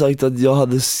har väl sagt att jag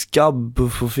hade skabb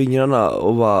på fingrarna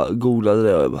och bara googlade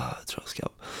det och jag bara, jag tror jag har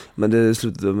skabb. Men det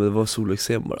slutade med det var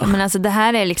solexem bara. Men alltså det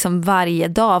här är liksom varje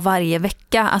dag, varje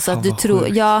vecka. Alltså att du vad tror,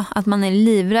 sjukt. att man är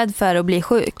livrädd för att bli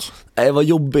sjuk. Nej, vad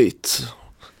jobbigt.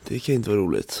 Det kan inte vara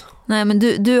roligt. Nej, men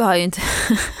du har ju inte...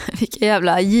 Vilka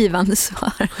jävla givande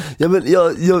svar. Ja, men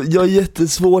jag är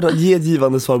jättesvårt att ge ett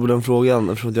givande svar på den frågan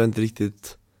eftersom att jag inte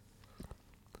riktigt...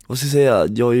 Vad ska jag säga?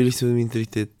 Jag är ju liksom inte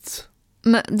riktigt...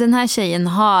 Men den här tjejen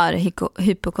har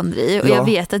hypokondri och Ja. jag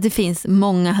vet att det finns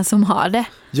många som har det.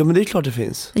 Ja, men det är klart det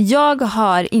finns. Jag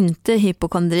har inte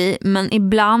hypokondri, men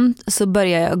ibland så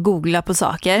börjar jag googla på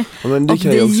saker. Ja, men Och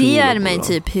kan det jag också googla ger på mig då.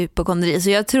 typ hypokondri. Så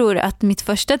jag tror att mitt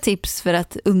första tips för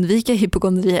att undvika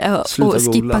hypokondri är att Sluta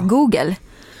skippa googla. Google.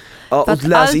 Ja, för och att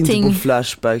läs inte allting- på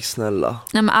Flashback, snälla.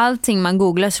 Nej, men allting man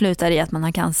googlar slutar i att man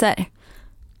har cancer.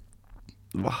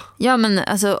 Va? Ja, men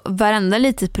alltså varenda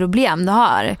litet problem du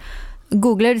har,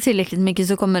 googlar du tillräckligt mycket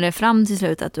så kommer det fram till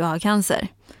slut att du har cancer.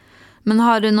 Men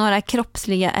har du några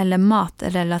kroppsliga eller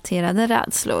matrelaterade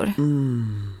rädslor?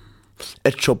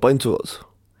 Ärtsoppa är inte så gott.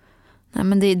 Nej,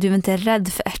 men du är inte rädd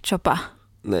för ärtsoppa.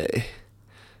 Nej.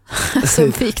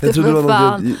 Så fick du Jag trodde det var för något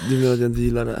fan. du menar att jag inte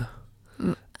gillar det.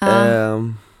 Ja.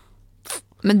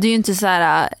 Men du är ju inte så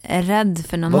här rädd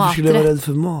för någon Varför skulle jag vara maträtt. rädd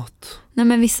för mat? Nej,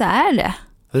 men vissa är det.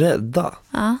 Rädda?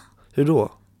 Ja. Hur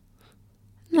då?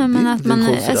 Nej, men Det är att en man,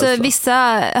 konstig alltså, rädsla.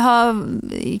 vissa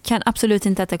kan absolut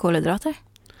inte äta kolhydrater.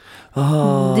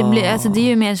 Aha. Det är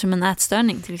ju mer som en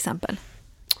ätstörning till exempel.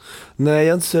 Nej, jag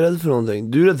är inte så rädd för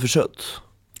någonting. Du är rädd för kött?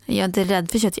 Jag är inte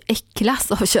rädd för kött, jag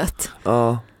äcklas av kött.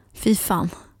 Ja, Fy fan.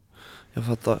 jag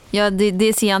fattar. Ja,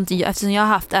 det ser jag inte, eftersom jag har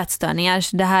haft ätstörningar.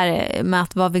 Så det här med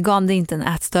att vara vegan, det är inte en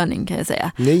ätstörning kan jag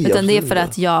säga. Nej, Utan det är absolut för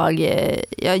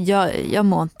inte. att jag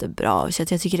mår inte bra av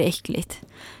kött. Jag tycker det är äckligt.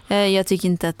 Jag tycker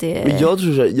inte att det är... Men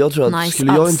jag tror att nice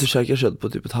skulle jag alls. inte käka kött på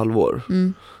typ ett halvår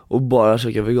och bara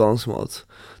käka vegansk mat,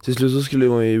 till slut så skulle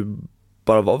man ju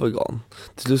bara vara vegan.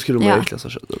 Till slut skulle man Ja. äcklas av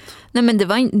köttet. Nej, men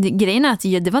grejen är att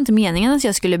det var inte meningen att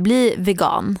jag skulle bli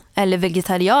vegan eller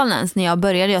vegetarian ens när jag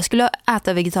började. Jag skulle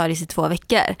äta vegetariskt i 2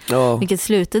 veckor. Ja, Vilket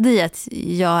slutade i att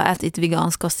jag har ätit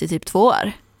vegansk kost i typ 2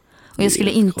 år. Och jag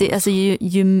skulle inte, alltså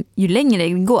ju längre det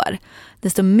går,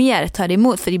 desto mer tar det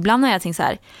emot. För ibland har jag tänkt så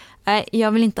här,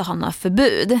 jag vill inte ha några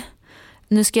förbud.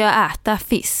 Nu ska jag äta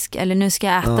fisk eller nu ska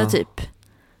jag äta typ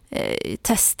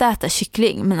testa äta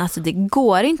kyckling. Men alltså det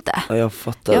går inte. ja, jag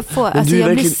fattar. Jag får- Men alltså, du är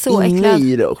jag blir verkligen så inne äcklad.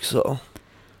 i det också.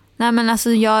 Nej men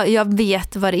alltså jag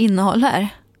vet vad det innehåller.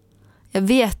 Jag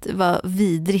vet vad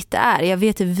vidrigt det är. Jag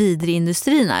vet hur vidrig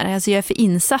industrin är. Alltså jag är för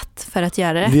insatt för att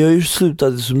göra det. Vi har ju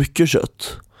slutat äta så mycket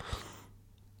kött.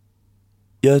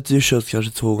 Jag äter ju kött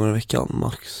kanske 2 gånger i veckan,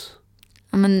 max.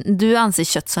 Ja, men du anser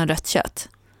kött som rött kött.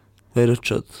 Vad är rött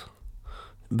kött?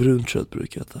 Brunt kött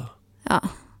brukar jag äta. Ja.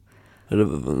 Eller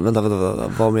vänta,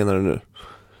 vad menar du nu?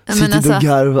 Ja, Sitter alltså, och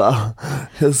garva.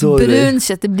 Jag såg brunt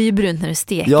kött, det blir brunt när du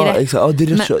steker ja, det. Exakt. Ja, det är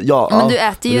rött kött. Ja, men du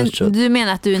äter ju, du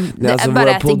menar att du alltså, bara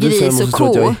äter gris och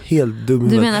ko. Jag är helt dum.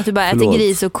 Du menar att du bara äter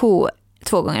gris och ko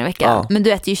 2 gånger i veckan. Ja. Men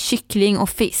du äter ju kyckling och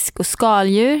fisk och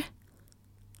skaldjur.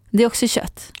 Det är också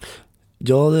kött.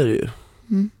 Ja, det är det ju.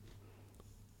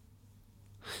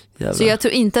 Så jag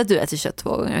tror inte att du äter kött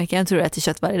 2 gånger i veckan. Jag tror att du äter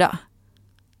kött varje dag.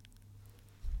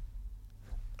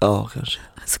 Ja, kanske.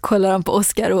 Så kollar han på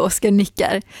Oscar och Oscar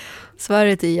nickar.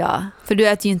 Svaret är ja. För du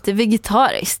äter ju inte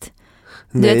vegetariskt.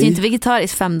 Du äter ju inte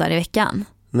vegetariskt 5 dagar i veckan.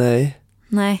 Nej.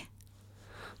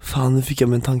 Fan, nu fick jag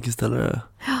mig en tankeställare.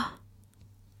 Ja.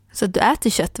 Så du äter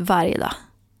kött varje dag.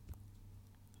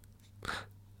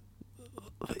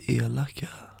 Vad elak jag.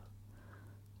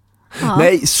 Ja.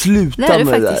 Nej, sluta det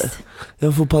med det faktiskt. där.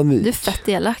 Jag får panik. Du är fett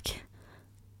elak.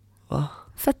 Va?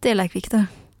 Fett elak, Viktor.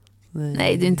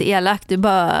 Nej, du är inte elak. Du är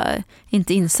bara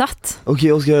inte insatt.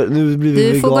 Okej, Oskar, nu blir vi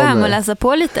veganer. Du får gå hem och läsa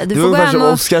på lite. Du får gå hem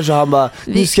och... Oskar så han bara,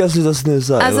 nu ska jag sluta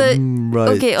snusa. Alltså,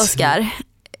 right. Okej, Oskar.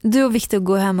 Du och Viktor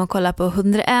går hem och kollar på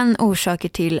 101 orsaker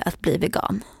till att bli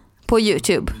vegan. På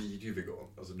YouTube. Blir du vegan?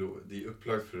 Alltså då, det är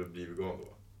upplagt för att bli vegan då?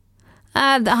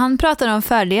 Han pratar om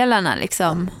fördelarna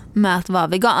liksom, med att vara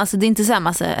vegan. Alltså det är inte så här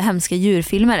massa hemska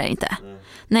djurfilmer där inte.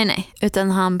 Nej.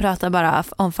 Utan han pratar bara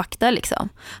om fakta liksom.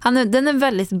 Den är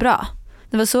väldigt bra.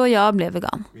 Det var så jag blev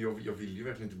vegan. Men jag vill ju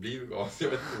verkligen inte bli vegan. Jag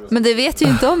vet inte men det vet du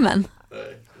ju inte om än.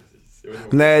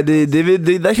 Nej, det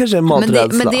där kanske är en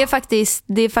maträdsla. Men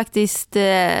det är faktiskt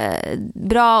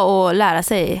bra att lära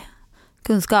sig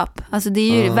kunskap. Alltså det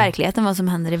är ju verkligheten vad som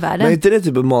händer i världen. Men inte det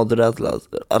typ en maträdsla?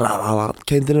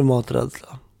 Kan inte det en maträdsla?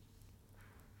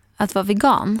 Att vara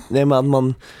vegan? Nej, men att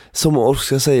man, som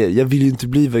Oskar säger, jag vill ju inte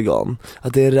bli vegan.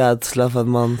 Att det är rädsla för att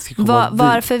man ska komma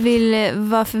varför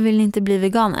vill ni inte bli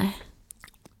veganer?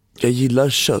 Jag gillar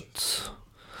kött.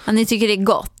 Ja, ni tycker det är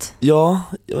gott? Ja,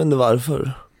 jag vet inte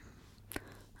varför.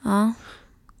 Ja.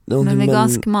 Men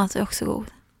vegansk mat är också god.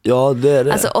 Ja, det är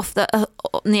det. Alltså ofta,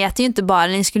 ni äter ju inte bara,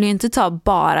 ni skulle ju inte ta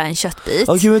bara en köttbit.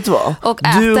 Okej, vet du vad? Och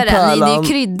äta den, det är ju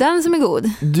kryddan som är god.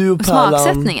 Du och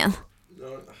smaksättningen.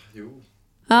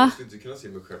 Jag skulle inte kunna se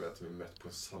mig själv äta mig mätt på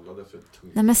en sallad efter ett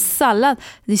tungt. Nej men sallad,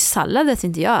 det är sallad äter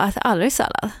inte jag äter aldrig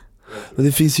sallad. Men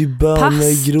det finns ju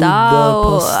bönor, groddar,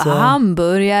 pasta och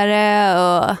hamburgare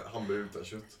och... Hamburgare utan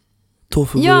kött.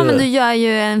 Ja, men du gör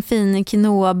ju en fin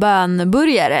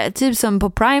quinoa-bönburgare. Typ som på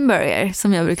Prime Burger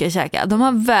som jag brukar käka. De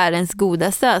har världens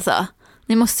godaste alltså.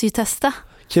 Ni måste ju testa.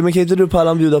 Okej, men kan inte du på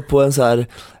alla bjuda på en så här,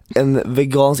 en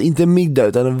vegansk, inte middag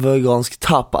utan en vegansk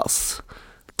tapas?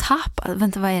 Tapas?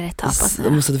 Vänta, vad är det tapas?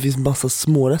 Jag måste att det finns massa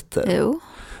smårätter. Jo.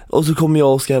 Och så kommer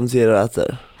jag och ska hem till er och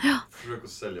äter. Ja. Försök att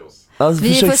sälja oss. Alltså,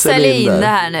 vi får sälja in det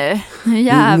här nu.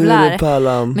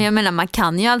 Jävlar. Nu men jag menar, man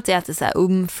kan ju alltid äta så här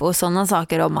umf och sådana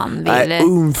saker om man vill. Nej,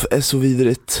 umf är så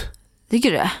vidrigt.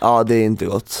 Tycker du det? Ja, det är inte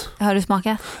gott. Har du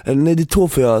smakat? Nej, det är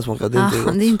tofu jag har smakat. Det är inte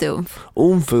gott. Det är inte umf.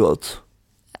 Umf är gott.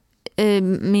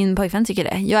 Min pojkvän tycker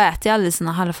det. Jag äter aldrig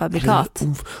såna halvfabrikat.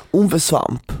 Umf är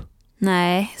svamp.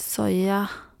 Nej, soja.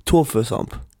 Tofu är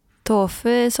svamp. Tofu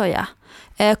är soja.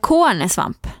 Korn är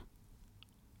svamp.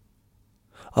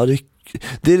 Ja,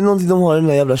 det är någonting de har i den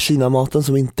där jävla Kina-maten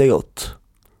som inte är gott.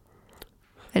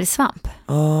 Är det svamp?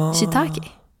 Shiitake?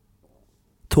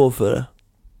 Tofu är det.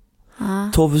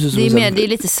 Tofu det är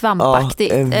lite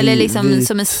svampaktigt. Eller liksom vit,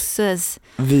 som en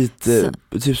vit,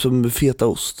 typ som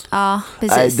fetaost. Ja,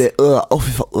 precis. Nej, det är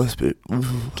fy fan.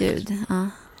 Gud, ja.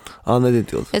 Ja, nej, det är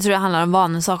inte gott. Jag tror det handlar om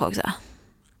vanesak också.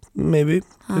 Maybe.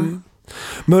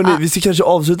 Men hörni, vi ska kanske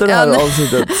avsluta det här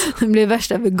avsnittet. Det blir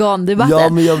värsta vegandebatten. Ja,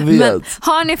 men jag vet. Men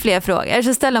har ni fler frågor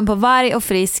så ställ dem på Varg och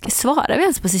Frisk. Svarar vi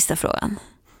ens på sista frågan?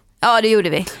 Ja, det gjorde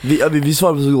vi. Vi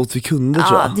svarade så gott vi kunde,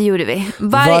 tror jag. Ja, det gjorde vi.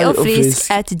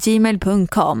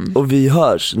 vargochfrisk@gmail.com. Och vi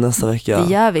hörs nästa vecka.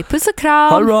 Det gör vi. Puss och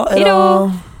kram. Ha det bra.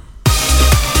 Hejdå.